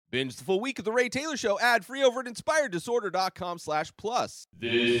Binge the full week of The Ray Taylor Show ad-free over at inspireddisorder.com/plus.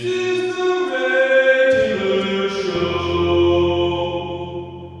 This is The Ray Taylor Show.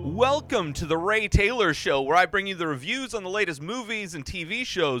 Welcome to The Ray Taylor Show, where I bring you the reviews on the latest movies and TV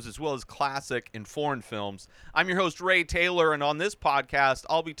shows, as well as classic and foreign films. I'm your host, Ray Taylor, and on this podcast,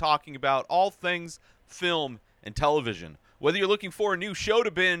 I'll be talking about all things film and television. Whether you're looking for a new show to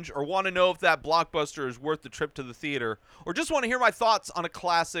binge, or want to know if that blockbuster is worth the trip to the theater, or just want to hear my thoughts on a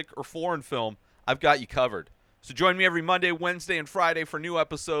classic or foreign film, I've got you covered. So join me every Monday, Wednesday, and Friday for new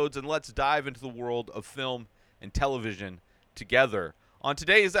episodes, and let's dive into the world of film and television together. On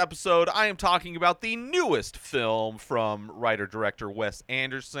today's episode, I am talking about the newest film from writer-director Wes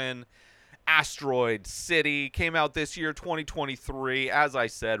Anderson. Asteroid City came out this year, 2023. As I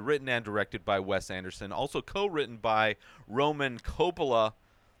said, written and directed by Wes Anderson, also co-written by Roman Coppola,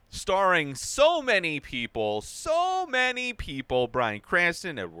 starring so many people, Bryan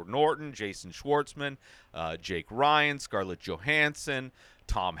Cranston, Edward Norton, Jason Schwartzman, Jake Ryan, Scarlett Johansson,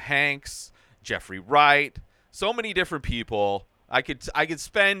 Tom Hanks, Jeffrey Wright, so many different people. I could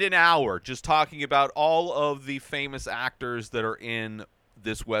spend an hour just talking about all of the famous actors that are in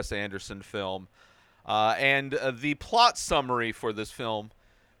this Wes Anderson film. And the plot summary for this film: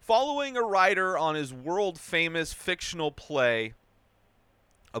 following a writer on his world-famous fictional play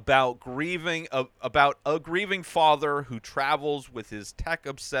about a grieving father who travels with his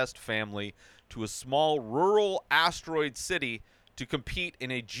tech-obsessed family to a small rural asteroid city to compete in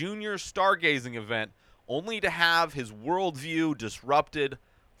a junior stargazing event, only to have his worldview disrupted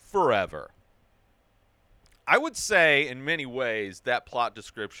forever. I would say, in many ways, that plot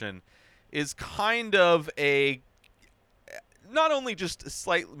description is kind of not only just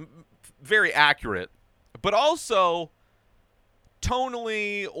very accurate, but also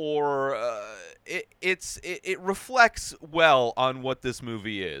tonally, or it reflects well on what this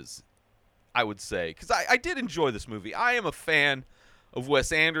movie is, I would say. Because I did enjoy this movie. I am a fan of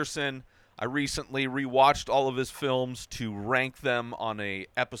Wes Anderson. I recently rewatched all of his films to rank them on a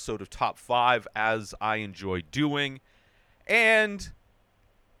episode of Top 5, as I enjoy doing. And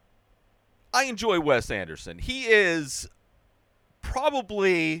I enjoy Wes Anderson. He is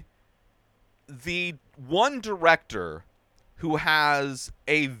probably the one director who has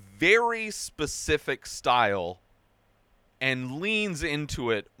a very specific style and leans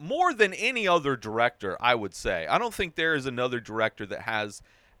into it more than any other director, I would say. I don't think there is another director that has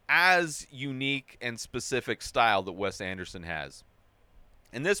as unique and specific style that Wes Anderson has.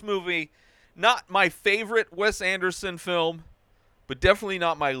 And this movie, not my favorite Wes Anderson film, but definitely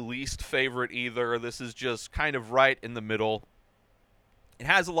not my least favorite either. This is just kind of right in the middle. It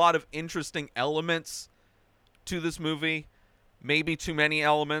has a lot of interesting elements to this movie. Maybe too many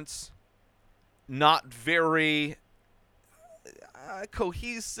elements. Not very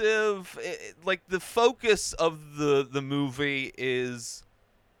cohesive. Like, the focus of the movie is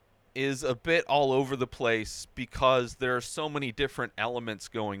a bit all over the place because there are so many different elements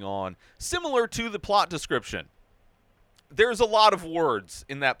going on. Similar to the plot description. There's a lot of words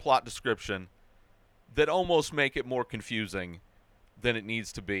in that plot description that almost make it more confusing than it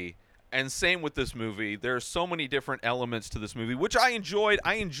needs to be. And same with this movie. There are so many different elements to this movie, which I enjoyed.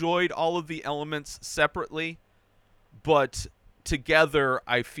 I enjoyed all of the elements separately, but together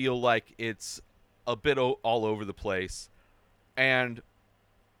I feel like it's a bit all over the place. And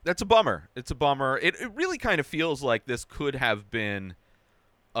that's a bummer. It's a bummer. It really kind of feels like this could have been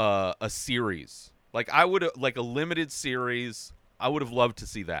a series. Like, like a limited series. I would have loved to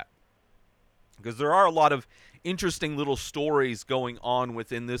see that. Because there are a lot of interesting little stories going on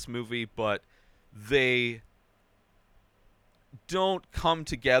within this movie, but they don't come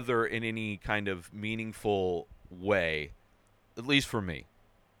together in any kind of meaningful way, at least for me.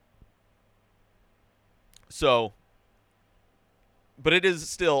 So, but it is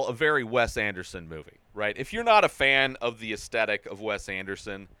still a very Wes Anderson movie, right? If you're not a fan of the aesthetic of Wes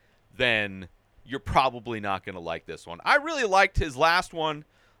Anderson, then you're probably not going to like this one. I really liked his last one,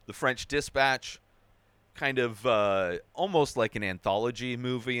 The French Dispatch. Kind of almost like an anthology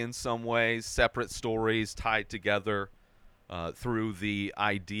movie in some ways. Separate stories tied together through the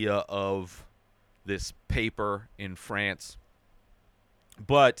idea of this paper in France.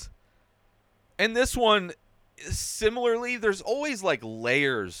 And this one, similarly, there's always like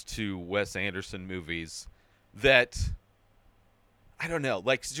layers to Wes Anderson movies that, I don't know,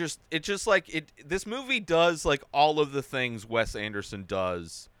 like this movie does like all of the things Wes Anderson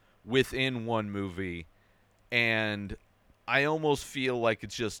does within one movie, and I almost feel like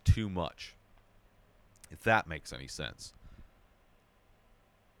it's just too much, if that makes any sense.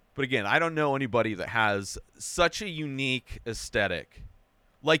 But again, I don't know anybody that has such a unique aesthetic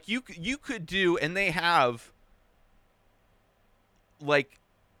Like you could do, and they have like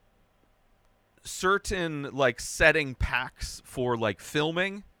certain like setting packs for like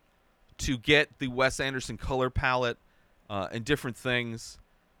filming to get the Wes Anderson color palette and different things.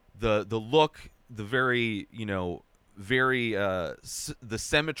 The look, the very the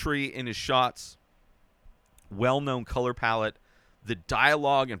symmetry in his shots, well-known color palette. The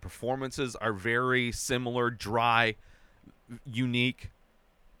dialogue and performances are very similar, dry, unique.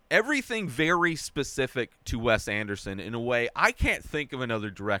 Everything very specific to Wes Anderson in a way I can't think of another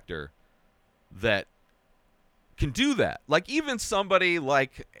director that can do that. Like even somebody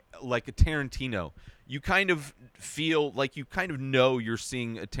like a Tarantino, you kind of feel like you kind of know you're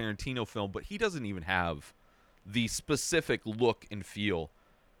seeing a Tarantino film, but he doesn't even have the specific look and feel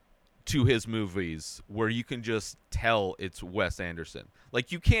to his movies where you can just tell it's Wes Anderson.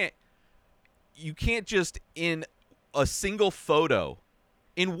 Like you can't just in a single photo,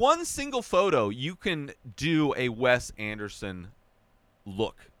 in one single photo, you can do a Wes Anderson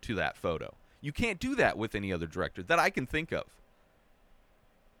look to that photo. You can't do that with any other director that I can think of.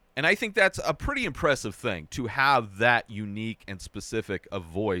 And I think that's a pretty impressive thing, to have that unique and specific a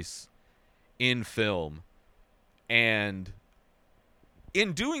voice in film, and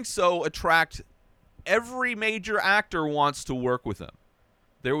in doing so attract every major actor wants to work with him.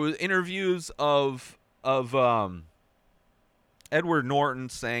 There was interviews of Edward Norton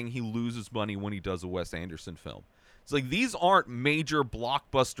saying he loses money when he does a Wes Anderson film. It's like, these aren't major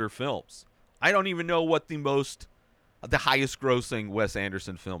blockbuster films. I don't even know what the highest grossing Wes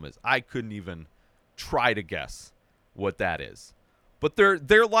Anderson film is. I couldn't even try to guess what that is. But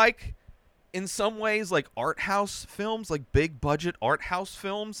they're like, in some ways, like art house films, like big budget art house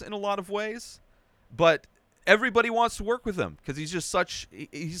films in a lot of ways. But everybody wants to work with him because he's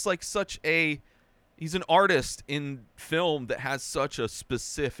an artist in film that has such a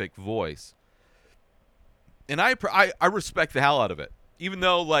specific voice. And I respect the hell out of it. Even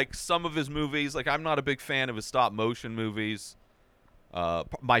though, like, some of his movies, like, I'm not a big fan of his stop motion movies.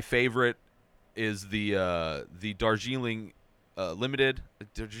 My favorite is the Darjeeling Limited.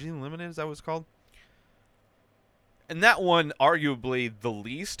 Darjeeling Limited, is that what it's called? And that one, arguably the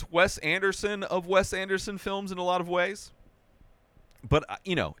least Wes Anderson of Wes Anderson films in a lot of ways. But,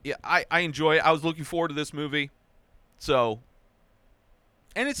 I enjoy it. I was looking forward to this movie. So,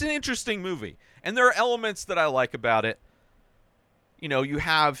 and it's an interesting movie. And there are elements that I like about it. You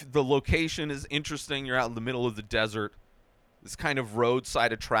have the location is interesting. You're out in the middle of the desert. This kind of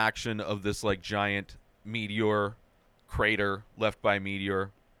roadside attraction of this like giant meteor crater left by a meteor.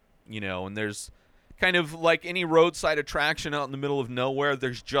 And there's kind of like any roadside attraction out in the middle of nowhere.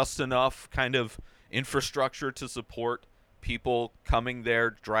 There's just enough kind of infrastructure to support people coming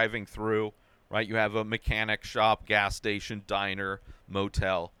there, driving through, right? You have a mechanic shop, gas station, diner,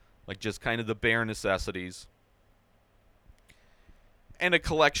 motel, like just kind of the bare necessities. And a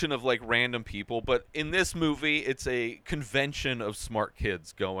collection of like random people. But in this movie, it's a convention of smart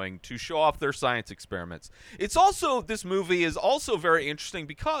kids going to show off their science experiments. This movie is also very interesting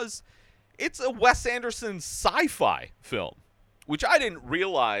because it's a Wes Anderson sci-fi film, which I didn't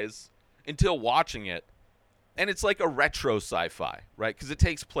realize until watching it. And it's like a retro sci-fi, right? Because it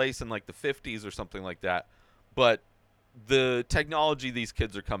takes place in like the 50s or something like that. But the technology these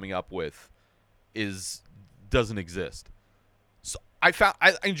kids are coming up with doesn't exist. So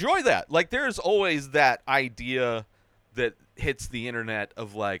I enjoy that. Like, there's always that idea that hits the internet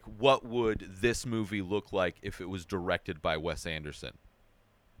of like, what would this movie look like if it was directed by Wes Anderson?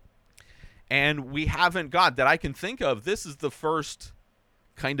 And we haven't got that I can think of. This is the first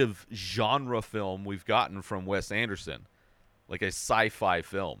kind of genre film we've gotten from Wes Anderson, like a sci-fi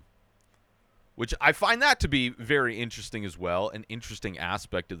film, which I find that to be very interesting as well, an interesting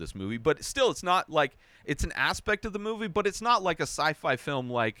aspect of this movie. But still, it's not like, it's an aspect of the movie, but it's not like a sci-fi film.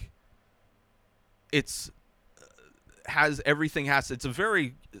 Like, it's a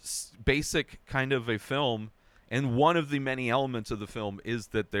very basic kind of a film, and one of the many elements of the film is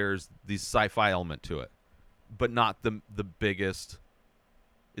that there's the sci-fi element to it, but not the biggest.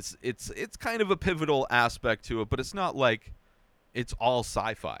 It's kind of a pivotal aspect to it, but it's not like it's all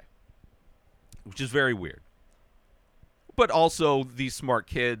sci-fi, which is very weird. But also, these smart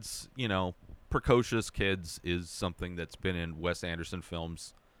kids, precocious kids is something that's been in Wes Anderson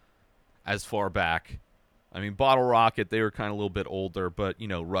films as far back. I mean, Bottle Rocket, they were kind of a little bit older, but,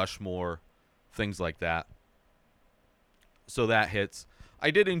 Rushmore, things like that. So that hits.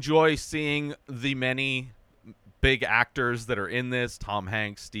 I did enjoy seeing the many big actors that are in this. Tom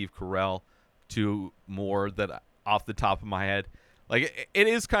Hanks, Steve Carell, two more that off the top of my head. Like, it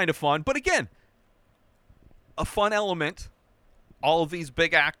is kind of fun. But again, a fun element all of these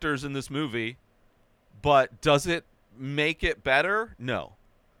big actors in this movie, but does it make it better? No.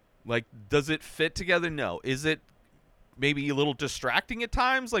 Like, does it fit together? No. Is it maybe a little distracting at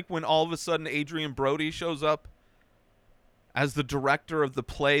times? Like when all of a sudden Adrian Brody shows up as the director of the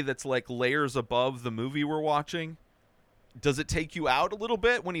play that's like layers above the movie we're watching? Does it take you out a little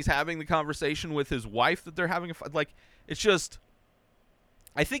bit when he's having the conversation with his wife that they're having like, it's just,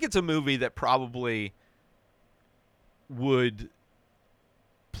 I think it's a movie that probably would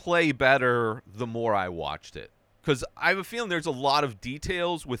play better the more I watched it. Because I have a feeling there's a lot of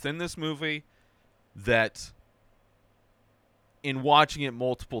details within this movie that, in watching it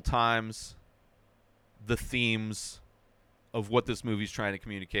multiple times, the themes of what this movie's trying to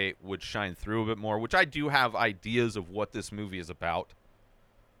communicate would shine through a bit more, which I do have ideas of what this movie is about,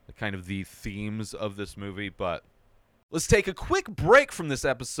 the kind of the themes of this movie, but let's take a quick break from this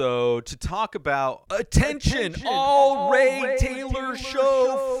episode to talk about Attention all Ray Taylor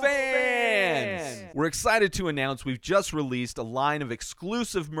Show fans! We're excited to announce we've just released a line of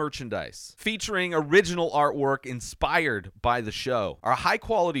exclusive merchandise featuring original artwork inspired by the show. Our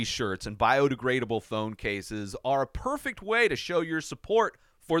high-quality shirts and biodegradable phone cases are a perfect way to show your support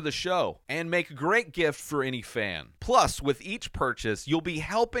for the show and make a great gift for any fan. Plus, with each purchase, you'll be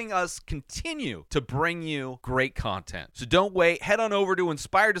helping us continue to bring you great content. So don't wait. Head on over to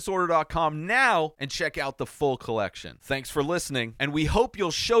inspireddisorder.com now and check out the full collection. Thanks for listening, and we hope you'll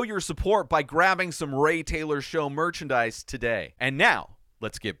show your support by grabbing some Ray Taylor Show merchandise today. And now,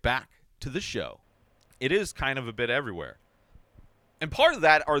 let's get back to the show. It is kind of a bit everywhere. And part of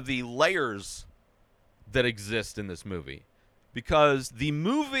that are the layers that exist in this movie. Because the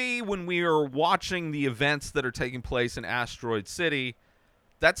movie, when we are watching the events that are taking place in Asteroid City,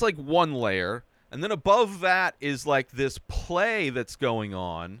 that's like one layer. And then above that is like this play that's going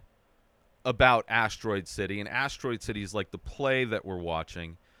on about Asteroid City. And Asteroid City is like the play that we're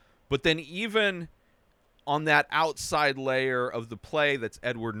watching. But then even on that outside layer of the play that's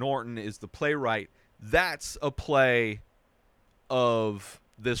Edward Norton is the playwright, that's a play of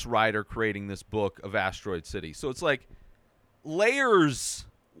this writer creating this book of Asteroid City. So it's like layers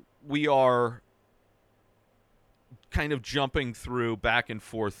we are kind of jumping through back and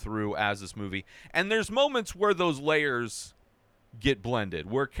forth through as this movie. And there's moments where those layers get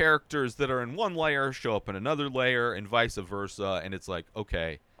blended, where characters that are in one layer show up in another layer and vice versa. And it's like,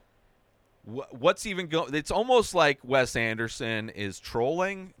 okay, what's even going? It's almost like Wes Anderson is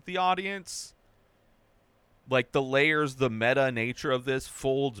trolling the audience. Like the layers, the meta nature of this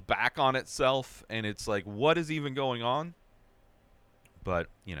folds back on itself. And it's like, what is even going on? But,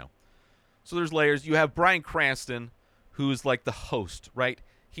 you know, so there's layers. You have Bryan Cranston, who is like the host, right?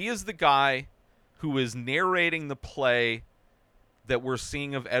 He is the guy who is narrating the play that we're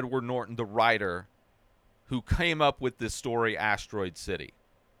seeing of Edward Norton, the writer, who came up with this story, Asteroid City.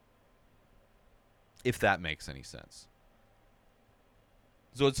 If that makes any sense.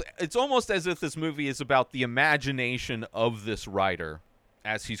 So it's almost as if this movie is about the imagination of this writer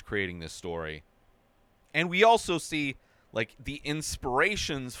as he's creating this story. And we also see like the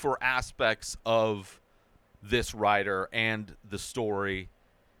inspirations for aspects of this writer and the story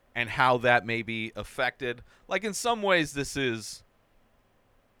and how that may be affected. Like in some ways, this is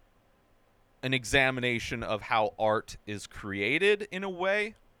an examination of how art is created in a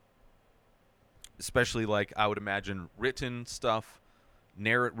way, especially like I would imagine written stuff,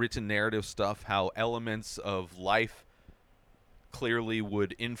 written narrative stuff, how elements of life clearly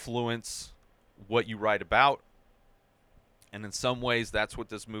would influence what you write about. And in some ways, that's what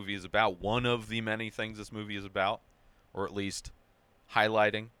this movie is about. One of the many things this movie is about, or at least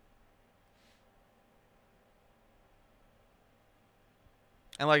highlighting.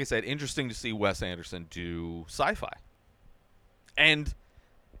 And like I said, interesting to see Wes Anderson do sci-fi. And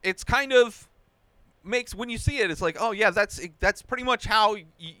it's kind of makes, when you see it, it's like, oh yeah, that's pretty much how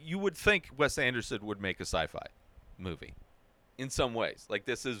you would think Wes Anderson would make a sci-fi movie. In some ways. Like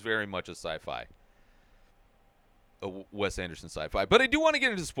this is very much a sci-fi. A Wes Anderson sci-fi. But I do want to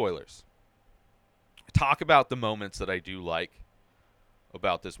get into spoilers. Talk about the moments that I do like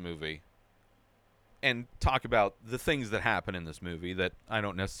about this movie. And talk about the things that happen in this movie that I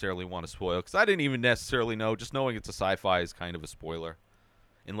don't necessarily want to spoil. Because I didn't even necessarily know. Just knowing it's a sci-fi is kind of a spoiler.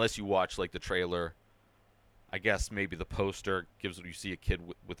 Unless you watch like the trailer. I guess maybe the poster gives you see a kid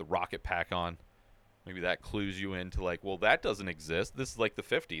with a rocket pack on. Maybe that clues you into like, well, that doesn't exist. This is like the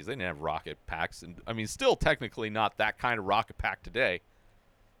 50s. They didn't have rocket packs. And I mean, still technically not that kind of rocket pack today.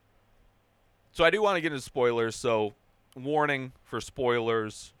 So I do want to get into spoilers. So warning for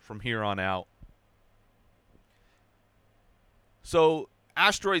spoilers from here on out. So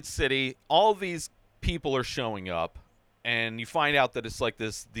Asteroid City, all these people are showing up. and you find out that it's like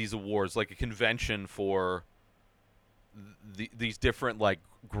these awards, like a convention for these different like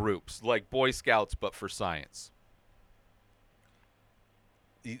groups, like Boy Scouts but for science.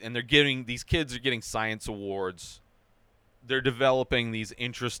 And these kids are getting science awards. They're developing these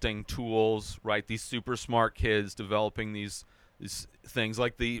interesting tools, right? These super smart kids developing these things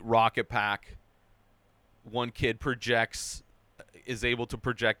like the rocket pack. One kid is able to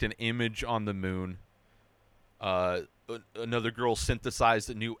project an image on the moon. Another girl synthesized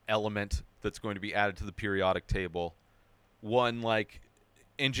a new element that's going to be added to the periodic table. One like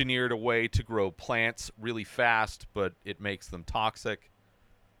engineered a way to grow plants really fast, but it makes them toxic.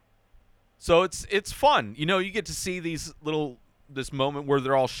 So it's fun. You get to see this moment where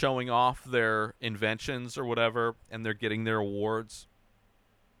they're all showing off their inventions or whatever, and they're getting their awards.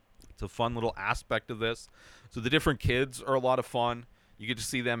 It's a fun little aspect of this. So the different kids are a lot of fun. You get to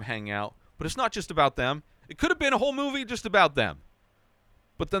see them hang out. But it's not just about them. It could have been a whole movie just about them.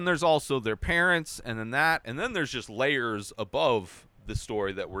 But then there's also their parents, and then there's just layers above the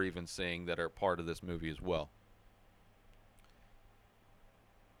story that we're even seeing that are part of this movie as well.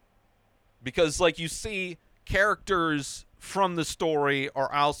 Because, like, you see characters from the story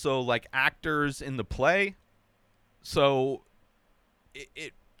are also, like, actors in the play. So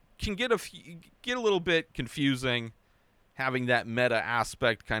it can get a little bit confusing having that meta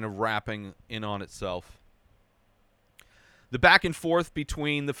aspect kind of wrapping in on itself. The back and forth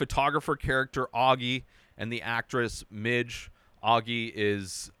between the photographer character Augie and the actress Midge. Augie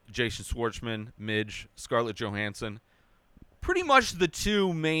is Jason Schwartzman, Midge, Scarlett Johansson. Pretty much the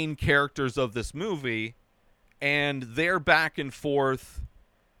two main characters of this movie, and their back and forth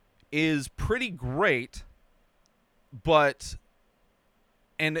is pretty great,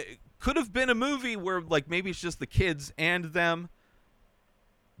 and it could have been a movie where like maybe it's just the kids and them,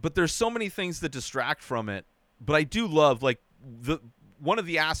 but there's so many things that distract from it. But I do love, like, one of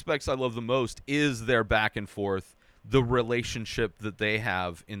the aspects I love the most is their back and forth, the relationship that they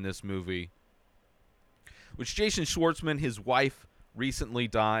have in this movie. Which Jason Schwartzman, his wife recently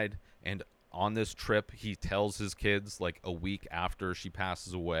died, and on this trip he tells his kids like a week after she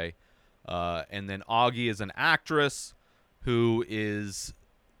passes away. And then Augie is an actress who is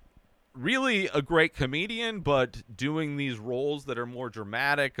really a great comedian, but doing these roles that are more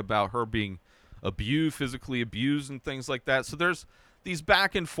dramatic about her being physically abused and things like that. So there's these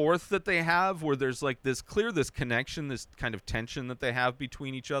back and forth that they have where there's like this connection, this kind of tension that they have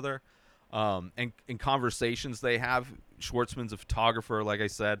between each other. And conversations they have. Schwartzman's a photographer, like I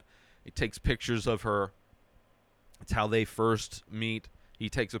said. He takes pictures of her. It's how they first meet. He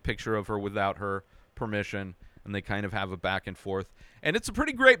takes a picture of her without her permission, and they kind of have a back and forth. And it's a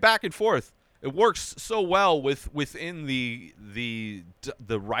pretty great back and forth. It works so well within the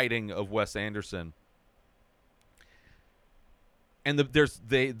writing of Wes Anderson. And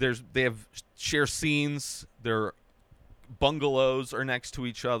they have share scenes. Their bungalows are next to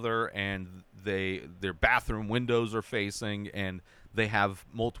each other, and their bathroom windows are facing, and they have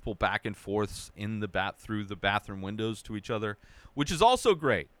multiple back and forths through the bathroom windows to each other, which is also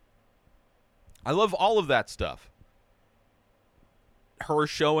great. I love all of that stuff. Her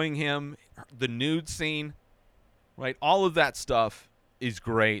showing him the nude scene, right? All of that stuff is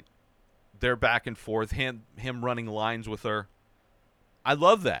great. Their back and forth, him running lines with her. I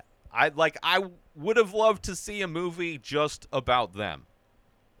love that. I would have loved to see a movie just about them.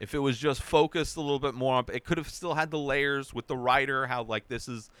 If it was just focused a little bit more on, it could have still had the layers with the writer, how like this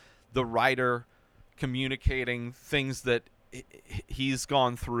is the writer communicating things that he's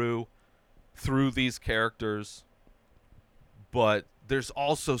gone through these characters. But there's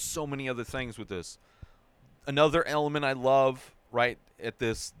also so many other things with this. Another element I love, right, at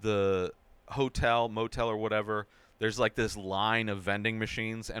the hotel, motel or whatever, there's like this line of vending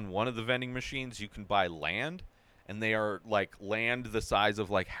machines, and one of the vending machines you can buy land, and they are like land the size of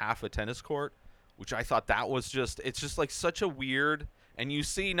like half a tennis court, which I thought that was it's just like such a weird, and you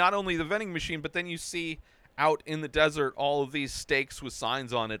see not only the vending machine, but then you see out in the desert all of these stakes with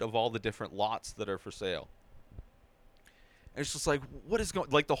signs on it of all the different lots that are for sale. And it's just like, what is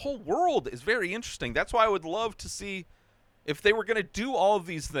going, like the whole world is very interesting. That's why I would love to see if they were going to do all of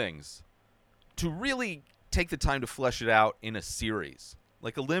these things, to really take the time to flesh it out in a series,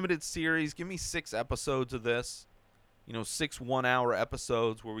 like a limited series. Give me 6 episodes of this, 6 1-hour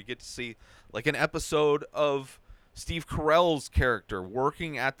episodes where we get to see like an episode of Steve Carell's character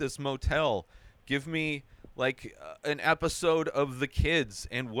working at this motel. Give me like an episode of the kids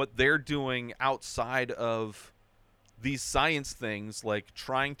and what they're doing outside of these science things, like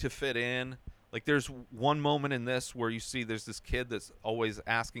trying to fit in. Like there's one moment in this where you see there's this kid that's always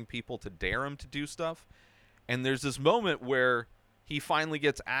asking people to dare him to do stuff. And there's this moment where he finally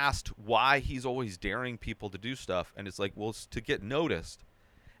gets asked why he's always daring people to do stuff. And it's like, well, it's to get noticed.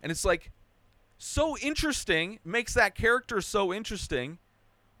 And it's like so interesting, makes that character so interesting.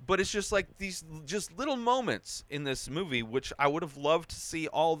 But it's just like these just little moments in this movie, which I would have loved to see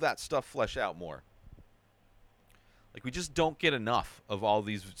all of that stuff flesh out more. Like, we just don't get enough of all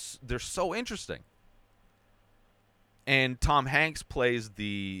these. They're so interesting. And Tom Hanks plays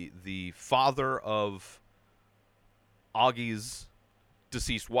the father of Augie's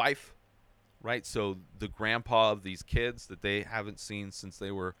deceased wife, right? So the grandpa of these kids that they haven't seen since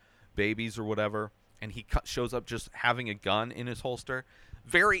they were babies or whatever. And he shows up just having a gun in his holster.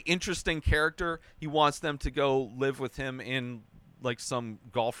 Very interesting character. He wants them to go live with him in like some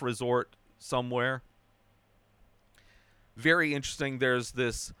golf resort somewhere. Very interesting. There's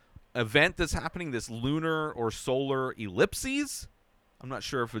this event that's happening, this lunar or solar ellipses. I'm not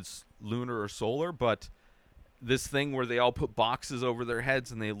sure if it's lunar or solar, but this thing where they all put boxes over their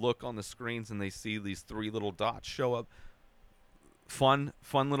heads and they look on the screens and they see these 3 little dots show up. Fun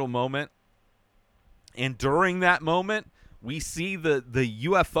little moment. And during that moment, we see the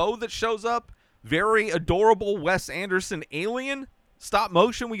UFO that shows up. Very adorable Wes Anderson alien. Stop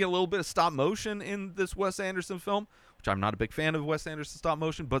motion. We get a little bit of stop motion in this Wes Anderson film, which I'm not a big fan of Wes Anderson stop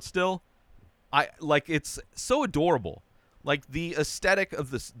motion, but still, it's so adorable. Like the aesthetic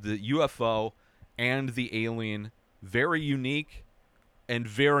of the UFO and the alien, very unique and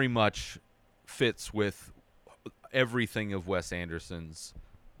very much fits with everything of Wes Anderson's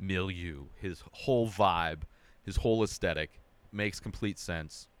milieu, his whole vibe, his whole aesthetic. Makes complete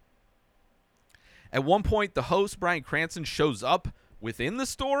sense. At one point, the host, Bryan Cranston, shows up within the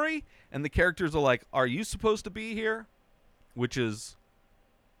story, and the characters are like, are you supposed to be here? Which is,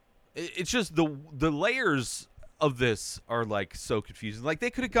 it's just the layers of this are like so confusing. Like, they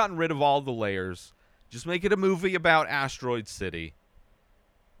could have gotten rid of all the layers, just make it a movie about Asteroid City.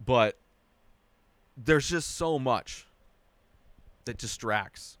 But there's just so much that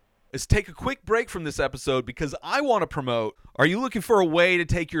distracts. Let's take a quick break from this episode because I want to promote. Are you looking for a way to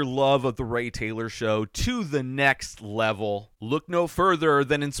take your love of The Ray Taylor Show to the next level? Look no further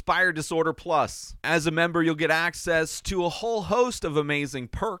than Inspired Disorder Plus. As a member, you'll get access to a whole host of amazing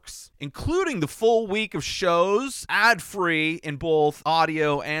perks, including the full week of shows, ad-free in both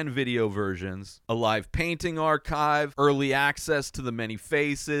audio and video versions, a live painting archive, early access to the many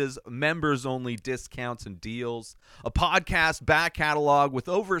faces, members-only discounts and deals, a podcast back catalog with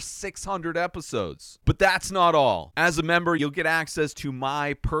over 600 episodes. But that's not all. As a member, you'll get access to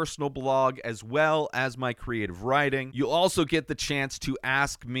my personal blog as well as my creative writing. You'll also get the chance to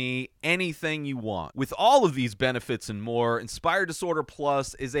ask me anything you want. With all of these benefits and more, Inspired Disorder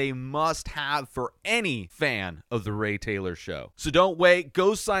Plus is a must-have for any fan of The Ray Taylor Show. So don't wait.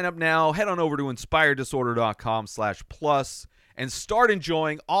 Go sign up now. Head on over to inspireddisorder.com/plus and start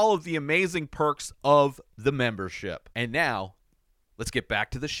enjoying all of the amazing perks of the membership. And now, let's get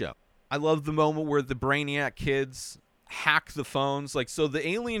back to the show. I love the moment where the Brainiac kids hack the phones. Like, so the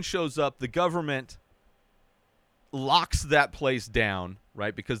alien shows up, the government locks that place down,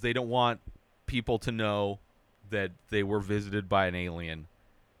 right? Because they don't want people to know that they were visited by an alien.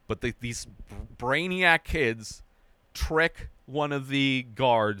 But these Brainiac kids trick one of the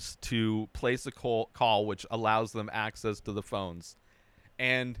guards to place a call, which allows them access to the phones.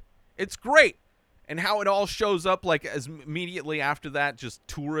 And it's great. And how it all shows up, like, as immediately after that, just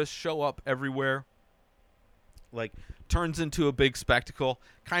tourists show up everywhere. Like, turns into a big spectacle.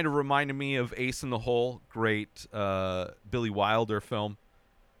 Kind of reminded me of Ace in the Hole, great Billy Wilder film.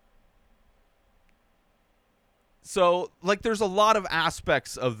 So, like, there's a lot of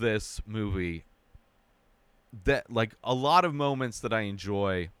aspects of this movie that, like, a lot of moments that I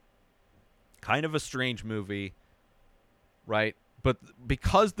enjoy. Kind of a strange movie, right? But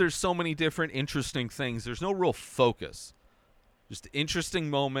because there's so many different interesting things, there's no real focus. Just interesting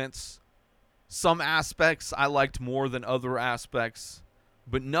moments. Some aspects I liked more than other aspects.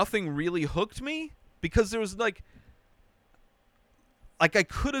 But nothing really hooked me. Because there was like I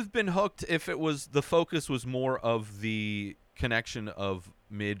could have been hooked if it was the focus was more of the connection of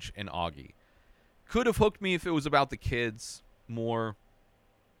Midge and Augie. Could have hooked me if it was about the kids more.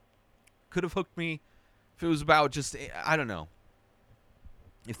 Could have hooked me if it was about just, I don't know.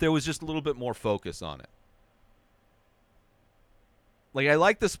 If there was just a little bit more focus on it. Like, I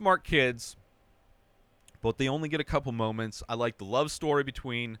like the smart kids, but they only get a couple moments. I like the love story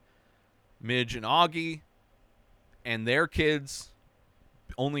between Midge and Augie, and their kids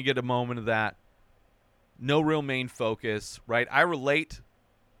only get a moment of that. No real main focus, right? I relate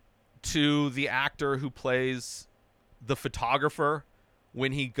to the actor who plays the photographer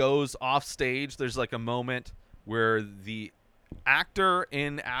when he goes off stage, there's like a moment where the actor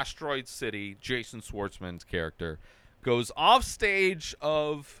in Asteroid City, Jason Schwartzman's character, goes off stage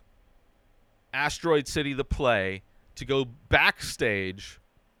of Asteroid City, the play, to go backstage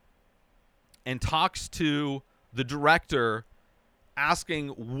and talks to the director asking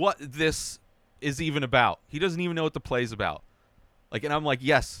what this is even about. He doesn't even know what the play's about. Like, and I'm like,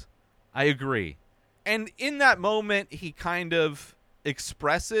 yes, I agree. And in that moment, he kind of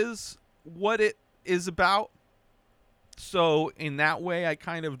expresses what it is about. So in that way, I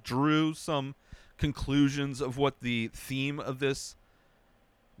kind of drew some conclusions of what the theme of this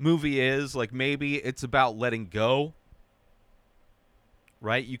movie is. Like, maybe it's about letting go,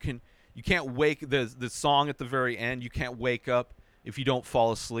 right? You can't wake the song at the very end. You can't wake up if you don't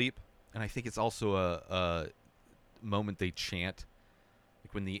fall asleep. And I think it's also a moment they chant,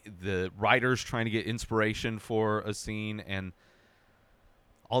 like when the writer's trying to get inspiration for a scene, and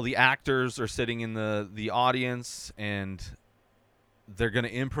all the actors are sitting in the audience, and they're going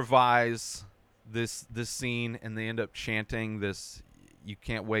to improvise this scene, and they end up chanting this, you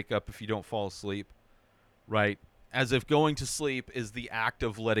can't wake up if you don't fall asleep, right? As if going to sleep is the act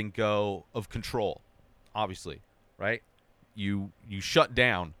of letting go of control, obviously, right? You shut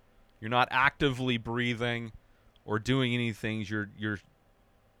down. You're not actively breathing or doing anything.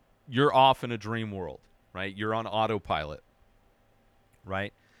 You're off in a dream world, right? You're on autopilot,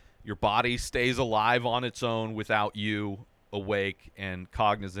 right? Your body stays alive on its own without you awake and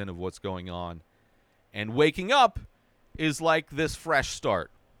cognizant of what's going on. And waking up is like this fresh start,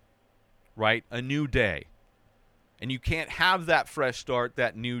 right? A new day. And you can't have that fresh start,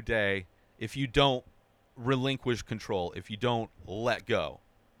 that new day, if you don't relinquish control, if you don't let go,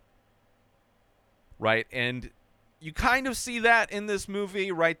 right? And you kind of see that in this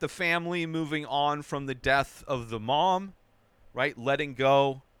movie, right? The family moving on from the death of the mom, right? Letting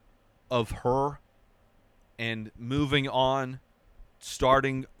go of her and moving on,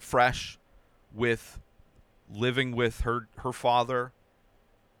 starting fresh with living with her father,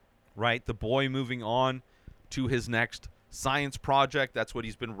 right? The boy moving on to his next science project. That's what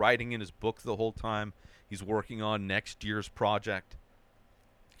he's been writing in his book the whole time. He's working on next year's project.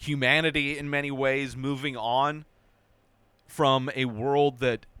 Humanity, in many ways, moving on from a world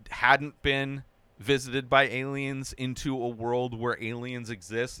that hadn't been visited by aliens into a world where aliens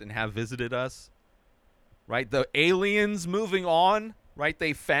exist and have visited us, right? The aliens moving on, right?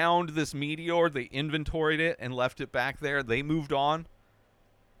 They found this meteor, they inventoried it and left it back there. They moved on.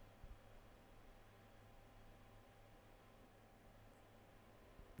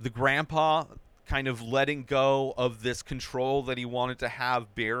 The grandpa kind of letting go of this control that he wanted to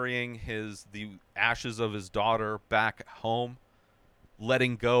have, burying the ashes of his daughter back home,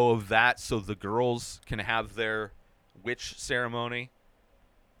 letting go of that so the girls can have their witch ceremony.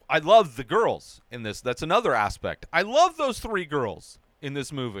 I love the girls in this. That's another aspect. I love those 3 girls in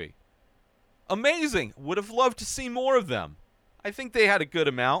this movie. Amazing. Would have loved to see more of them. I think they had a good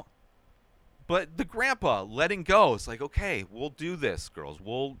amount. But the grandpa letting go, it's like, okay, we'll do this, girls.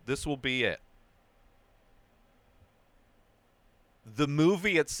 This will be it. The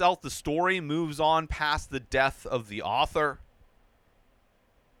movie itself, the story moves on past the death of the author,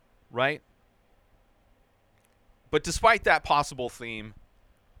 right? But despite that possible theme,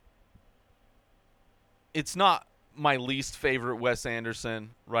 it's not my least favorite Wes Anderson,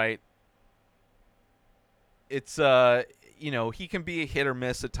 right? It's, he can be a hit or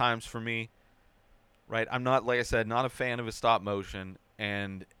miss at times for me, right? I'm not, like I said, not a fan of his stop motion,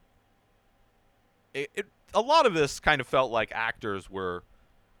 and a lot of this kind of felt like actors were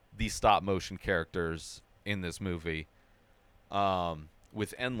these stop motion characters in this movie,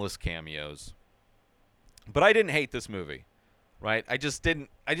 with endless cameos. But I didn't hate this movie, right? I just didn't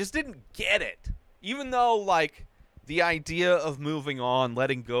get it. Even though, like, the idea of moving on,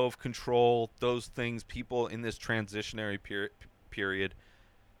 letting go of control, those things, people in this transitionary period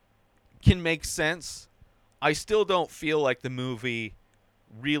can make sense, I still don't feel like the movie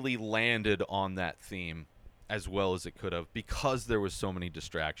really landed on that theme as well as it could have, because there was so many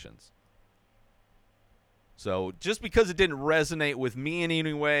distractions. So just because it didn't resonate with me in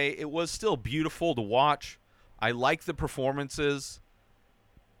any way, it was still beautiful to watch. I like the performances.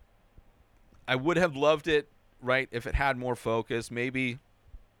 I would have loved it, right, if it had more focus. Maybe,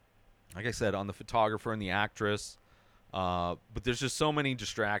 like I said, on the photographer and the actress. But there's just so many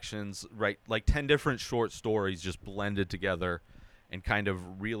distractions, right? Like 10 different short stories just blended together and kind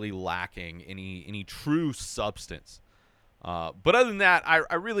of really lacking any true substance. But other than that,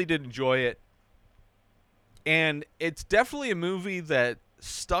 I really did enjoy it. And it's definitely a movie that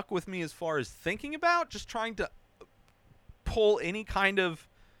stuck with me as far as thinking about, just trying to pull any kind of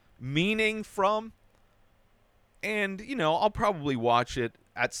meaning from. And, I'll probably watch it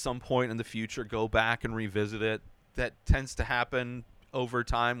at some point in the future, go back and revisit it. That tends to happen over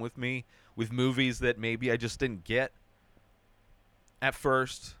time with me, with movies that maybe I just didn't get at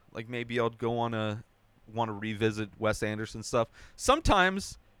first. Like maybe I'll want to revisit Wes Anderson stuff.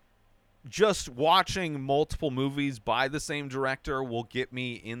 Sometimes just watching multiple movies by the same director will get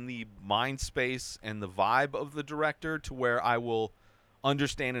me in the mind space and the vibe of the director to where I will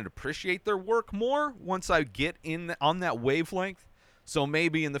understand and appreciate their work more once I get on that wavelength. So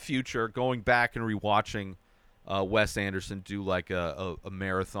maybe in the future, going back and rewatching Wes Anderson, do like a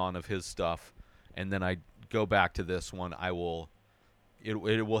marathon of his stuff, and then I go back to this one, it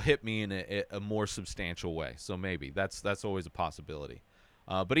will hit me in a more substantial way. So maybe that's always a possibility.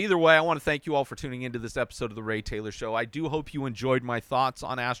 But either way, I want to thank you all for tuning into this episode of The Ray Taylor Show. I do hope you enjoyed my thoughts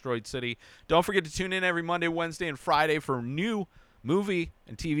on Asteroid City. Don't forget to tune in every Monday, Wednesday, and Friday for new movie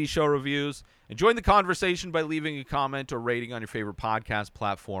and TV show reviews. And join the conversation by leaving a comment or rating on your favorite podcast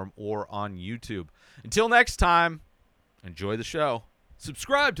platform or on YouTube. Until next time, enjoy the show.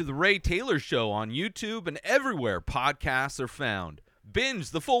 Subscribe to The Ray Taylor Show on YouTube and everywhere podcasts are found. Binge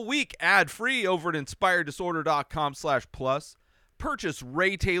the full week ad-free over at inspireddisorder.com/plus. Purchase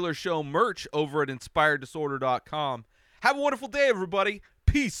Ray Taylor Show merch over at inspireddisorder.com. Have a wonderful day, everybody.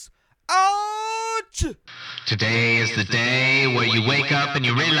 Peace out! Today is the day where you wake up and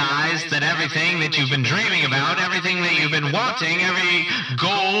you realize that everything that you've been dreaming about, everything that you've been wanting, every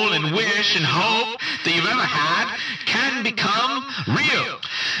goal and wish and hope that you've ever had can become real.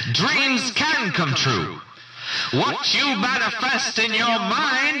 Dreams can come true. What you manifest in your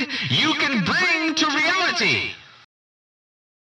mind, you can bring to reality.